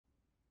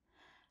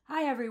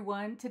Hi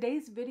everyone,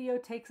 today's video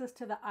takes us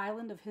to the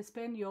island of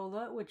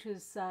Hispaniola, which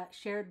is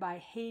shared by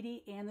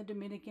Haiti and the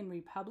Dominican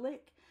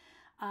Republic.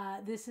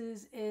 This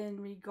is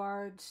in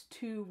regards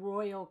to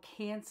Royal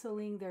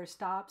canceling their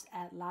stops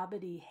at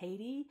Labadee,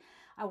 Haiti.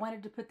 I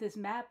wanted to put this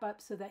map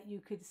up so that you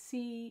could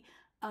see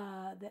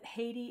that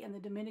Haiti and the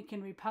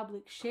Dominican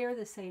Republic share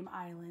the same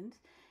island.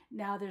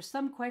 Now, there's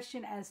some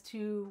question as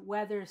to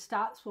whether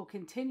stops will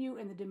continue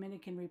in the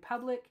Dominican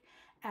Republic.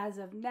 As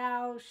of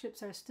now,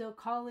 ships are still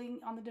calling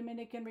on the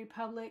Dominican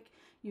Republic.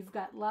 You've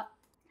got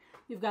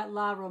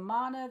La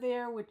Romana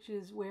there, which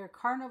is where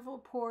Carnival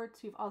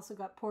ports. You've also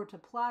got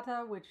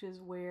Plata, which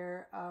is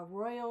where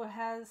Royal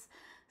has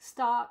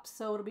stopped.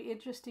 So it'll be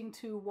interesting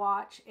to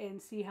watch and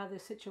see how the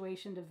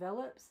situation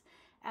develops.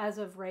 As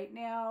of right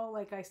now,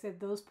 like I said,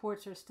 those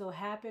ports are still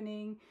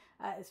happening.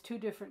 It's two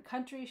different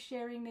countries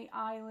sharing the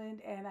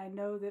island, and I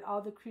know that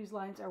all the cruise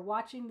lines are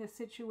watching the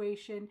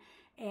situation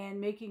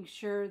and making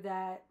sure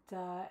that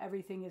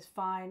everything is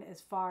fine as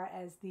far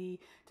as the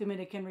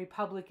Dominican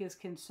Republic is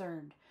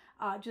concerned.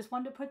 Just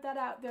wanted to put that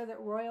out there that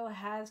Royal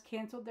has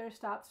canceled their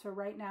stops for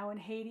right now in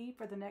Haiti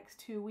for the next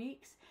 2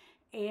 weeks,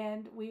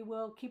 and we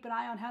will keep an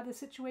eye on how the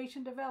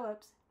situation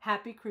develops.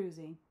 Happy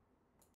cruising.